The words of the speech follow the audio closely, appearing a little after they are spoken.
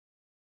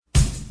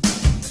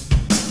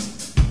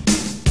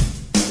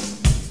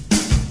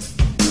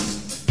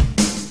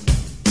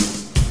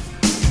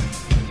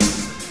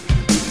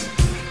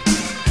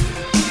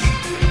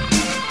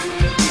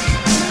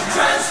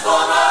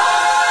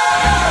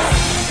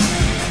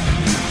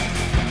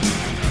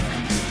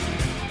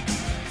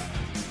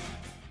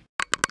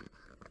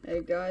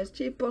Hey guys,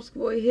 Chief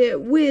BoscaBoy here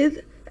with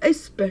a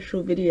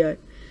special video.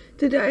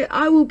 Today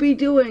I will be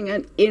doing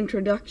an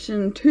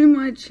introduction to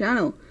my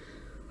channel.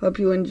 Hope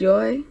you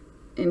enjoy,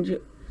 and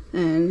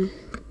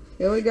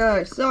here we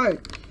go. So,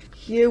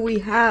 here we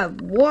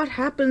have what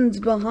happens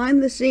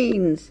behind the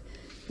scenes.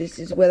 This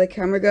is where the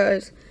camera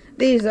goes.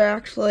 These are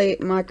actually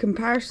my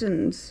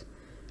comparisons.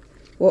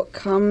 What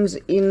comes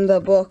in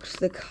the box,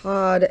 the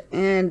card,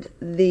 and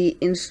the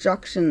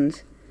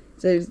instructions.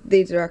 So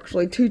these are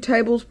actually two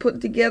tables put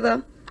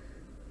together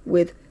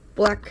with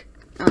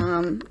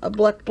a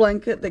black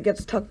blanket that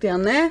gets tucked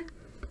down there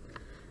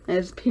and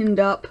it's pinned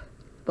up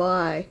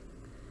by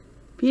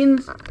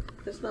pins.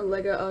 That's my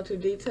Lego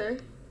R2-D2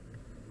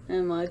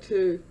 and my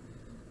two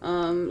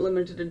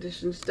limited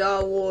edition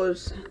Star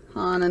Wars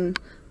Han and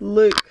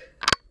Luke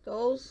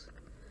dolls.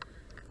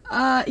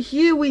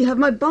 Here we have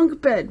my bunk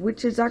bed,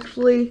 which is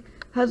actually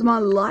has my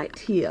light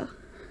here.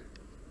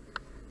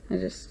 I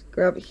just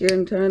grab it here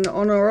and turn it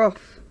on or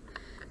off.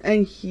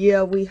 And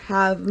here we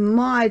have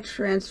my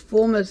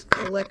Transformers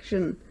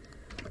collection.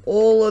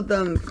 All of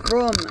them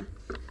from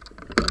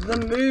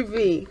the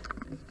movie.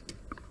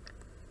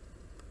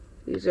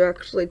 These are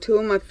actually two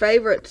of my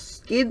favorites,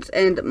 Skids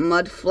and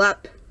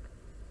Mudflap.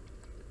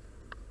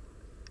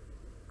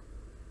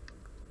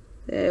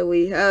 There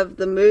we have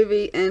the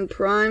movie and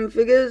Prime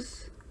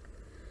figures.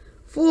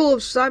 Full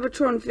of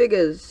Cybertron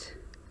figures.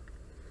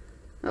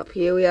 Up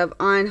here we have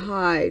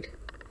Ironhide.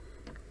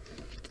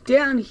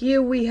 Down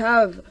here we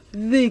have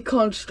the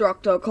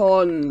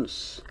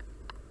Constructicons.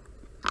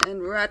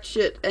 And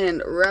Ratchet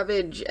and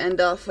Ravage and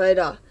Darth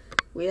Vader.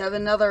 We have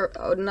another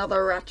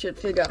Ratchet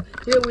figure.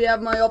 Here we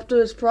have my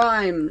Optimus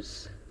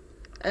Primes.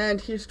 And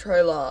his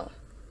trailer.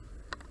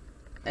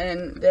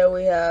 And there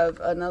we have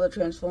another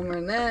Transformer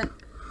in there.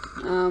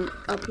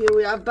 Up here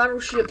we have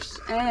battleships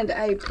and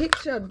a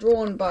picture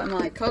drawn by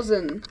my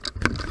cousin.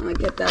 I'm gonna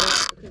get that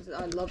out because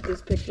I love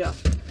this picture.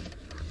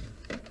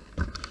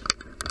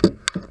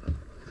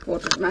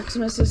 Fortress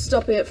Maximus is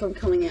stopping it from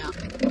coming out.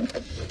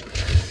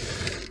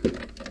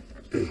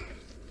 Here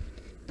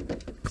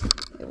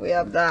we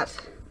have that.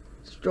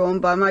 It's drawn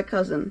by my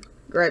cousin.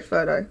 Great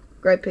photo.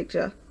 Great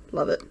picture.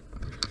 Love it.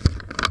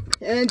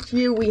 And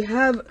here we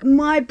have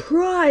my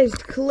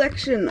prized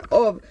collection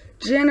of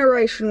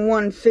Generation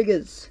 1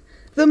 figures.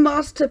 The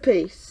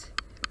Masterpiece,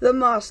 the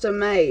Master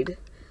Made,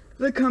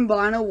 the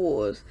Combiner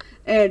Wars,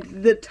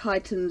 and the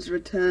Titans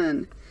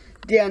Return.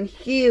 Down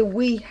here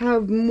we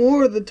have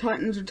more of the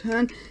Titans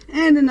Return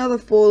and another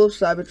foil of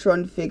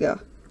Cybertron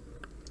figure.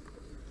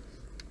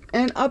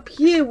 And up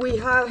here we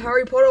have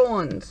Harry Potter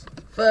ones.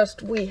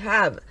 First we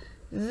have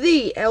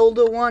the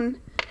Elder one,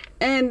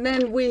 and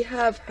then we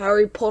have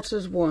Harry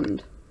Potter's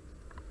wand.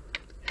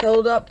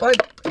 Held up by...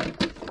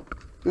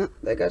 Oh,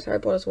 there goes Harry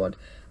Potter's wand.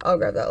 I'll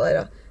grab that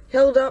later.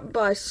 Held up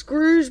by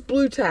screws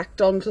blue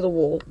tacked onto the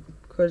wall,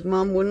 because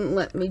Mum wouldn't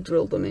let me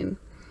drill them in.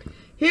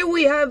 Here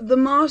we have the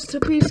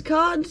Masterpiece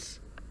cards.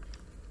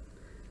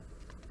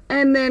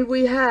 And then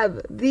we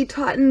have the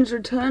Titans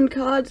Return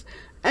cards.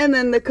 And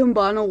then the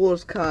Combiner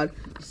Wars card.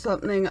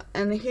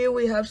 And here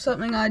we have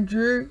something I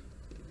drew.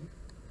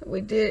 That we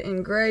did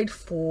in grade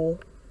 4.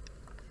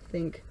 I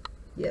think.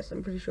 Yes,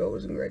 I'm pretty sure it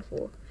was in grade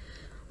 4.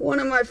 One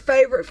of my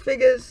favorite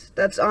figures.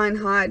 That's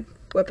Ironhide,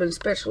 Weapon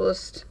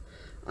Specialist.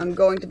 I'm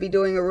going to be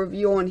doing a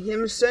review on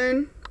him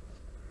soon.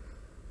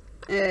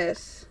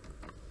 Yes.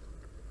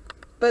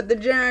 But the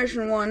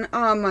Generation 1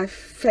 are my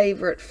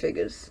favorite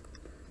figures.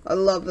 I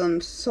love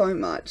them so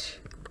much.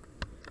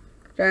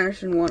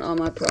 Generation 1 are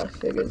my prize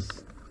figures.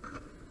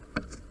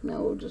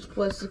 Now we'll just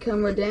place the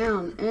camera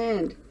down,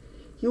 and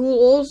you will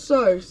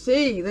also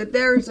see that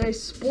there is a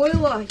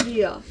spoiler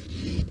here.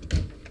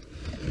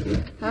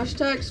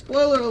 Hashtag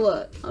spoiler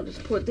alert. I'll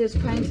just put this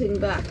painting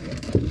back.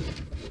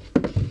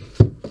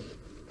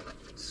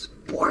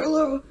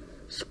 Spoiler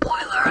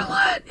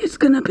alert! It's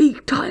gonna be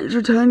Titans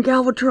Return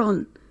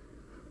Galvatron.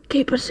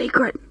 Keep a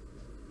secret.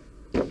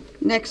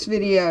 Next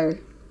video.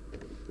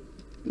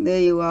 There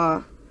you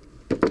are.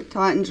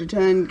 Titans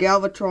Return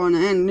Galvatron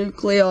and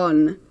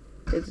Nucleon.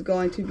 It's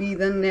going to be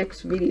the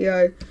next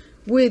video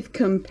with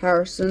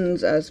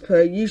comparisons as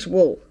per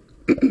usual.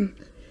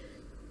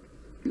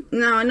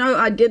 Now I know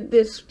I did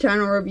this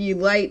channel review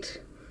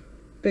late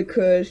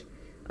because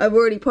I've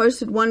already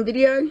posted one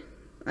video.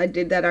 I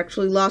did that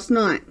actually last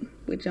night,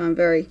 which I'm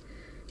very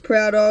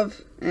proud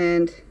of,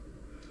 and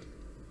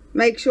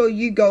make sure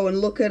you go and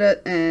look at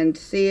it and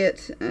see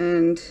it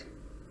and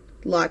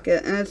like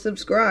it and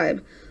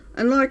subscribe.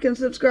 And like and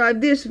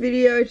subscribe this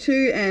video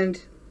too,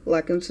 and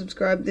like and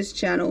subscribe this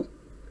channel.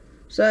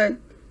 So,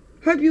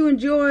 hope you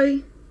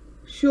enjoy.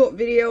 Short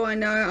video, I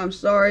know, I'm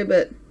sorry,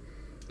 but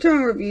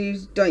channel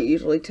reviews don't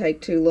usually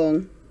take too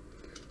long.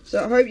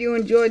 So I hope you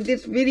enjoyed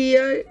this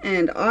video,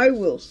 and I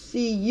will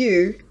see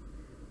you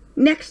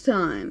next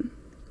time.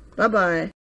 Bye bye.